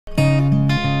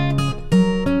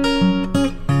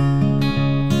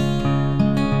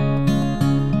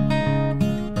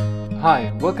Hi,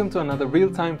 welcome to another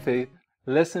Real-Time Faith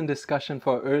lesson discussion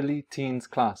for our early teens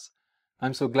class.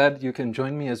 I'm so glad you can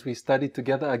join me as we study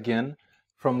together again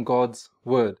from God's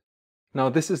Word. Now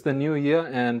this is the new year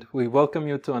and we welcome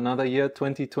you to another year,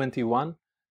 2021.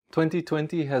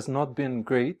 2020 has not been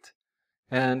great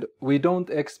and we don't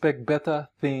expect better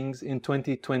things in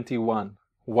 2021.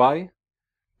 Why?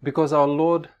 Because our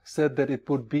Lord said that it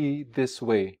would be this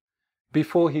way.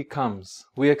 Before He comes,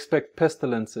 we expect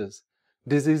pestilences,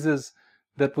 diseases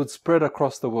that would spread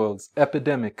across the world,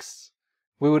 epidemics.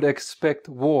 We would expect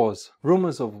wars,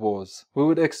 rumors of wars. We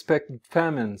would expect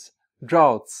famines,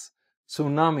 droughts,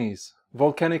 tsunamis,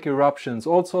 volcanic eruptions,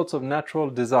 all sorts of natural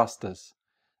disasters.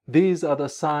 These are the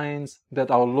signs that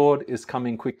our Lord is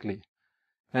coming quickly.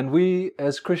 And we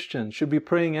as Christians should be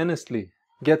praying earnestly,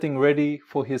 getting ready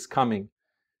for His coming.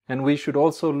 And we should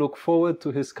also look forward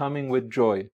to His coming with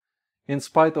joy. In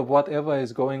spite of whatever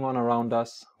is going on around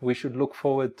us, we should look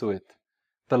forward to it.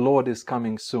 The Lord is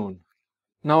coming soon.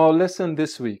 Now our lesson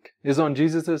this week is on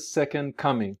Jesus' second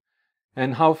coming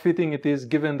and how fitting it is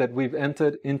given that we've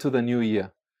entered into the new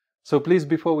year. So please,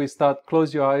 before we start,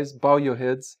 close your eyes, bow your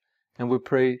heads, and we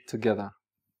pray together.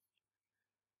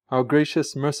 Our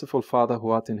gracious, merciful Father who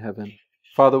art in heaven,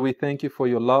 Father, we thank you for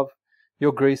your love,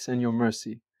 your grace, and your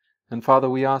mercy. And Father,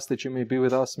 we ask that you may be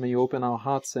with us. May you open our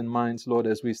hearts and minds, Lord,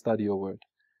 as we study your word.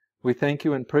 We thank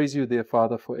you and praise you, dear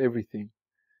Father, for everything.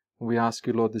 We ask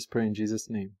you, Lord, this prayer in Jesus'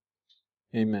 name.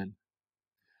 Amen.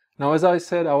 Now, as I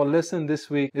said, our lesson this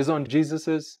week is on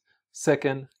Jesus'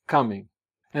 second coming.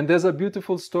 And there's a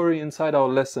beautiful story inside our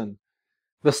lesson.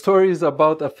 The story is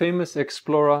about a famous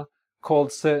explorer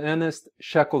called Sir Ernest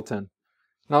Shackleton.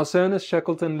 Now, Sir Ernest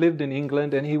Shackleton lived in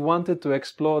England and he wanted to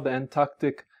explore the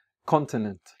Antarctic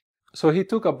continent. So he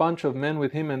took a bunch of men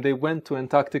with him and they went to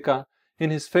Antarctica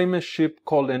in his famous ship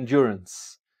called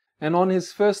Endurance. And on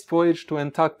his first voyage to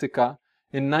Antarctica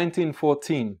in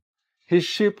 1914, his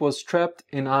ship was trapped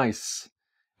in ice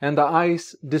and the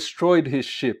ice destroyed his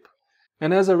ship.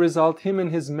 And as a result, him and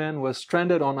his men were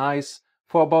stranded on ice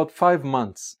for about 5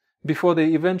 months before they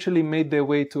eventually made their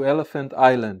way to Elephant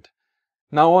Island.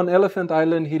 Now on Elephant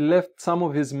Island, he left some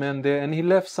of his men there and he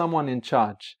left someone in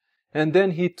charge. And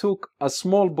then he took a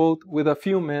small boat with a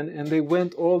few men and they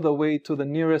went all the way to the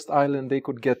nearest island they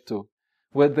could get to,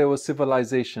 where there was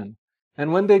civilization.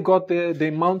 And when they got there,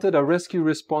 they mounted a rescue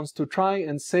response to try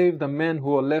and save the men who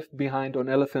were left behind on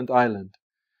Elephant Island.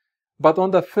 But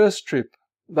on the first trip,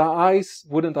 the ice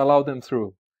wouldn't allow them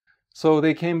through. So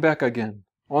they came back again.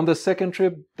 On the second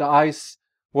trip, the ice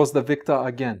was the victor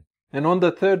again. And on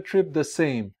the third trip, the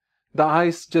same. The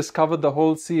ice just covered the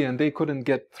whole sea and they couldn't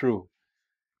get through.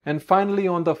 And finally,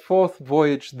 on the fourth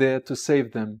voyage there to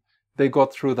save them, they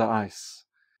got through the ice.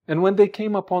 And when they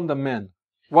came upon the men,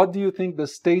 what do you think the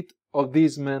state of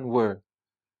these men were?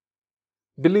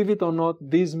 Believe it or not,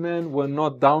 these men were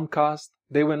not downcast,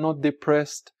 they were not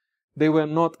depressed, they were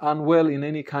not unwell in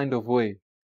any kind of way.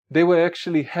 They were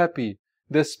actually happy,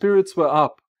 their spirits were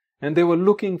up, and they were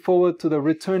looking forward to the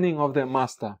returning of their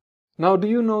master. Now, do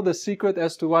you know the secret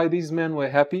as to why these men were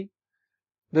happy?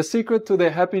 The secret to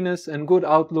their happiness and good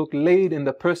outlook laid in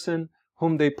the person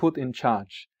whom they put in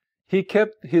charge. He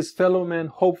kept his fellow men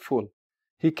hopeful.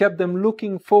 He kept them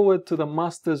looking forward to the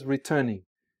master's returning.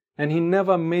 And he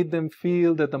never made them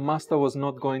feel that the master was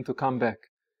not going to come back,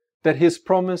 that his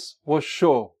promise was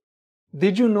sure.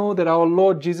 Did you know that our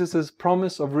Lord Jesus'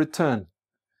 promise of return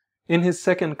in his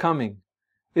second coming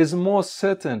is more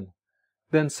certain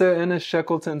than Sir Ernest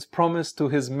Shackleton's promise to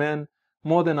his men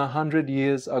more than 100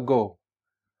 years ago?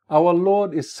 Our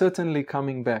Lord is certainly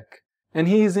coming back, and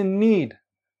He is in need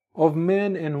of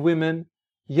men and women,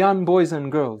 young boys and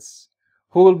girls,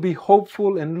 who will be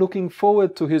hopeful and looking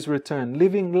forward to His return,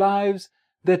 living lives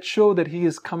that show that He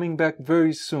is coming back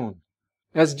very soon.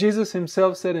 As Jesus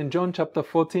Himself said in John chapter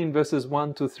 14 verses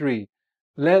 1 to 3,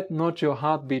 "Let not your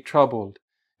heart be troubled.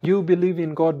 You believe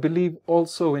in God, believe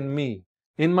also in me.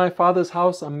 In my Father's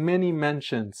house are many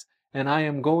mansions, and I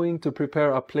am going to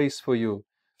prepare a place for you,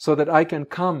 so that I can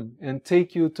come and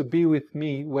take you to be with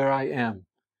me where I am."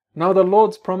 Now the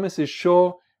Lord's promise is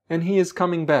sure and He is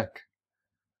coming back.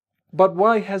 But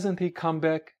why hasn't He come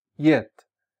back yet?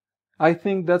 I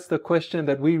think that's the question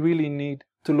that we really need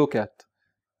to look at.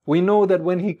 We know that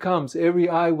when He comes, every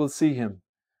eye will see Him.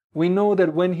 We know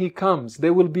that when He comes,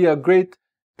 there will be a great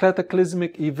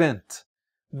cataclysmic event.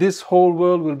 This whole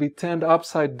world will be turned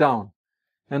upside down.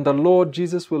 And the Lord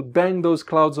Jesus will bang those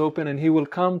clouds open and He will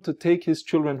come to take His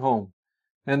children home.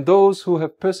 And those who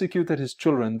have persecuted His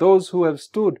children, those who have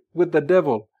stood with the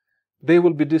devil, they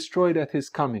will be destroyed at His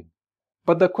coming.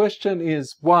 But the question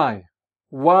is, why?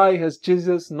 Why has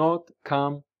Jesus not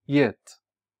come yet?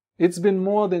 It's been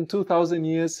more than 2,000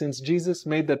 years since Jesus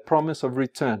made that promise of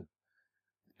return,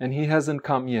 and he hasn't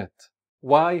come yet.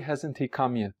 Why hasn't he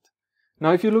come yet?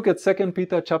 Now, if you look at 2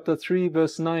 Peter chapter 3,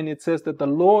 verse 9, it says that the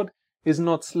Lord is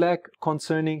not slack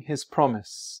concerning his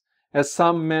promise, as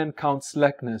some men count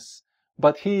slackness,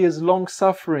 but he is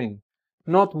long-suffering,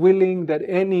 not willing that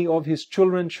any of his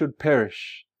children should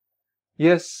perish.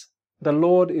 Yes, the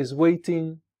Lord is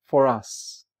waiting for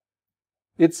us.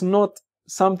 It's not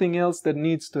something else that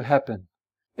needs to happen.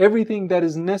 Everything that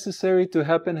is necessary to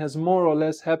happen has more or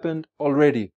less happened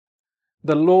already.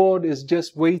 The Lord is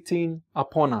just waiting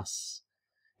upon us.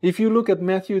 If you look at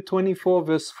Matthew 24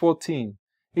 verse 14,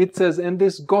 it says, "And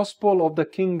this gospel of the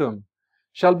kingdom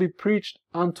shall be preached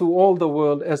unto all the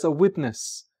world as a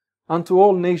witness unto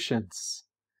all nations,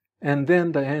 and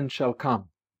then the end shall come."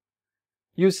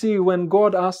 You see, when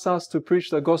God asks us to preach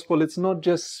the gospel, it's not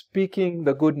just speaking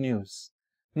the good news,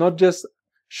 not just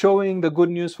showing the good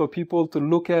news for people to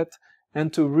look at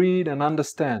and to read and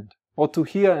understand, or to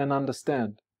hear and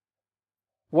understand.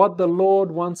 What the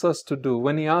Lord wants us to do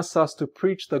when he asks us to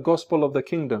preach the gospel of the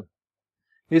kingdom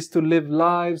is to live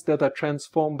lives that are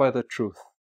transformed by the truth.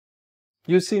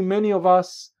 You see, many of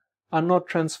us are not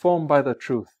transformed by the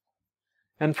truth.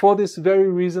 And for this very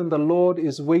reason, the Lord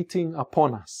is waiting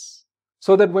upon us,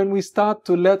 so that when we start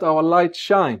to let our light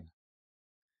shine,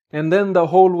 and then the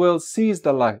whole world sees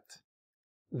the light,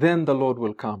 then the Lord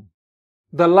will come.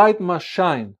 The light must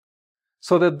shine,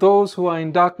 so that those who are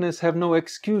in darkness have no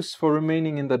excuse for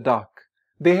remaining in the dark.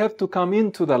 They have to come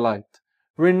into the light,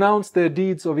 renounce their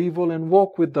deeds of evil, and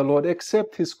walk with the Lord,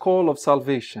 accept his call of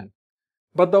salvation.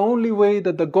 But the only way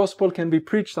that the gospel can be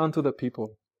preached unto the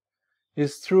people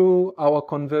is through our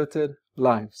converted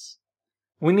lives.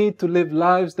 We need to live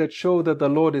lives that show that the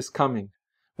Lord is coming.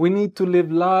 We need to live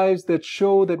lives that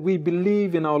show that we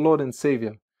believe in our Lord and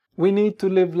Savior. We need to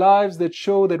live lives that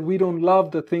show that we don't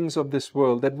love the things of this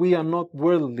world, that we are not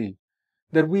worldly,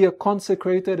 that we are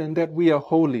consecrated and that we are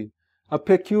holy, a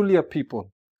peculiar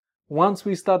people. Once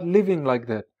we start living like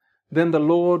that, then the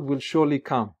Lord will surely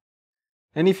come.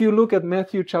 And if you look at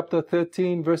Matthew chapter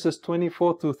 13, verses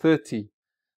 24 to 30,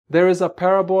 there is a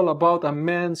parable about a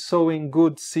man sowing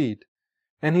good seed.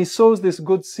 And he sows this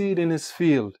good seed in his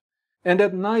field. And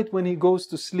at night when he goes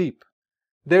to sleep,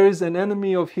 there is an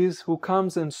enemy of his who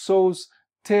comes and sows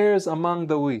tares among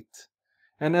the wheat.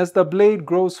 And as the blade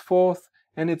grows forth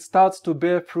and it starts to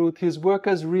bear fruit, his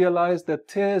workers realize that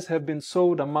tares have been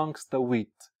sowed amongst the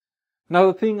wheat. Now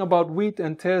the thing about wheat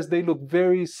and tares, they look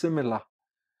very similar.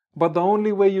 But the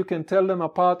only way you can tell them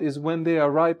apart is when they are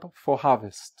ripe for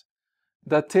harvest.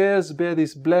 The tares bear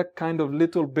these black kind of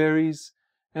little berries,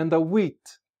 and the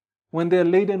wheat, when they're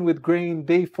laden with grain,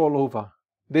 they fall over.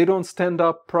 They don't stand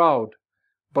up proud,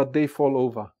 but they fall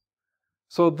over.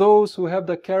 So those who have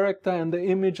the character and the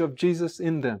image of Jesus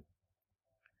in them,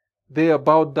 they are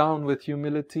bowed down with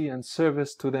humility and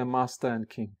service to their Master and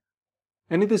King.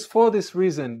 And it is for this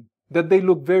reason that they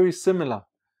look very similar,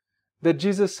 that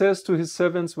Jesus says to his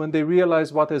servants when they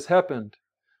realize what has happened,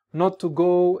 not to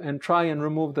go and try and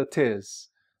remove the tares,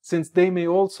 since they may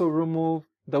also remove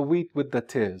the wheat with the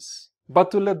tares,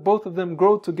 but to let both of them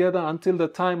grow together until the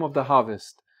time of the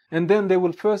harvest. And then they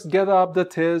will first gather up the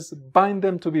tares, bind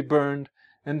them to be burned,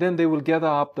 and then they will gather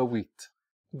up the wheat.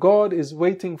 God is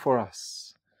waiting for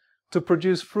us to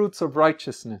produce fruits of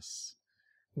righteousness.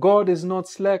 God is not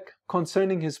slack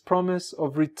concerning his promise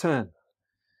of return.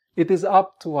 It is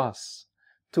up to us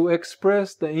to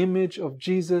express the image of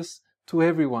Jesus to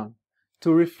everyone,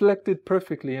 to reflect it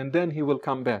perfectly, and then he will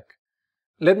come back.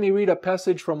 Let me read a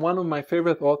passage from one of my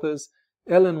favorite authors,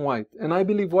 Ellen White, and I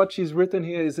believe what she's written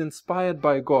here is inspired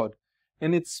by God,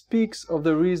 and it speaks of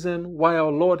the reason why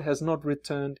our Lord has not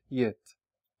returned yet.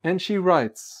 And she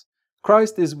writes,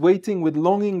 "Christ is waiting with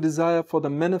longing desire for the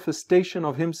manifestation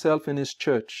of himself in his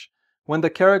church, when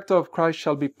the character of Christ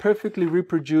shall be perfectly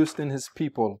reproduced in his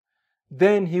people.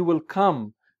 Then he will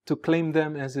come to claim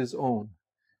them as his own."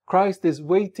 Christ is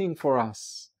waiting for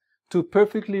us to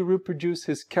perfectly reproduce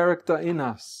his character in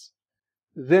us.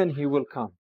 Then he will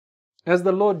come. As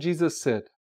the Lord Jesus said,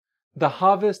 "The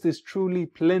harvest is truly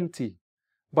plenty,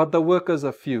 but the workers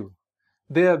are few."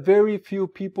 There are very few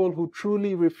people who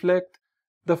truly reflect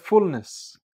the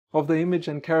fullness of the image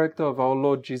and character of our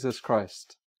Lord Jesus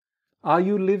Christ. Are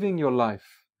you living your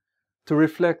life to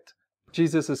reflect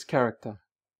Jesus' character?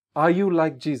 Are you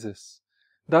like Jesus?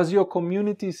 Does your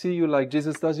community see you like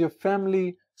Jesus? Does your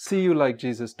family see you like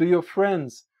Jesus? Do your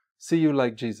friends see you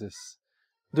like Jesus?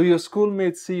 Do your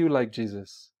schoolmates see you like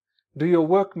Jesus? Do your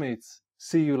workmates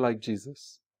see you like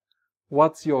Jesus?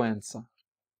 What's your answer?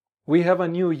 We have a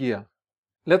new year.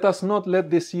 Let us not let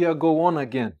this year go on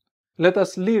again Let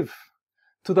us live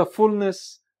to the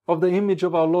fullness of the image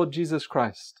of our Lord Jesus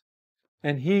Christ.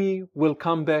 And He will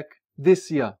come back this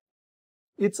year.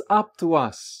 It's up to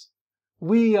us.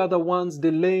 We are the ones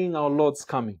delaying our Lord's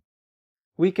coming.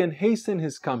 We can hasten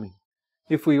His coming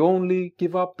if we only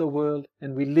give up the world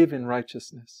and we live in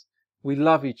righteousness. We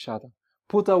love each other.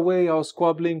 Put away our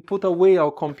squabbling, put away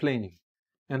our complaining,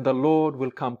 and the Lord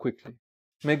will come quickly.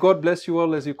 May God bless you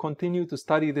all as you continue to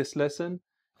study this lesson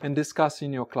and discuss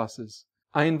in your classes.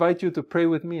 I invite you to pray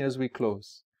with me as we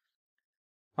close.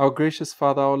 Our gracious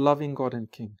Father, our loving God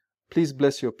and King, please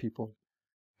bless your people.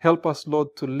 Help us, Lord,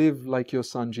 to live like your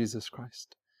Son, Jesus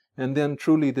Christ. And then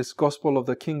truly this gospel of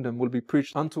the kingdom will be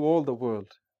preached unto all the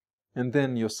world. And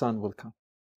then your Son will come.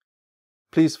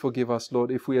 Please forgive us,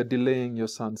 Lord, if we are delaying your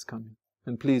Son's coming.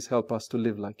 And please help us to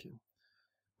live like you.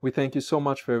 We thank you so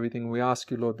much for everything. We ask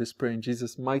you, Lord, this prayer in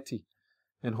Jesus' mighty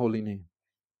and holy name.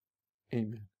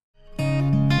 Amen.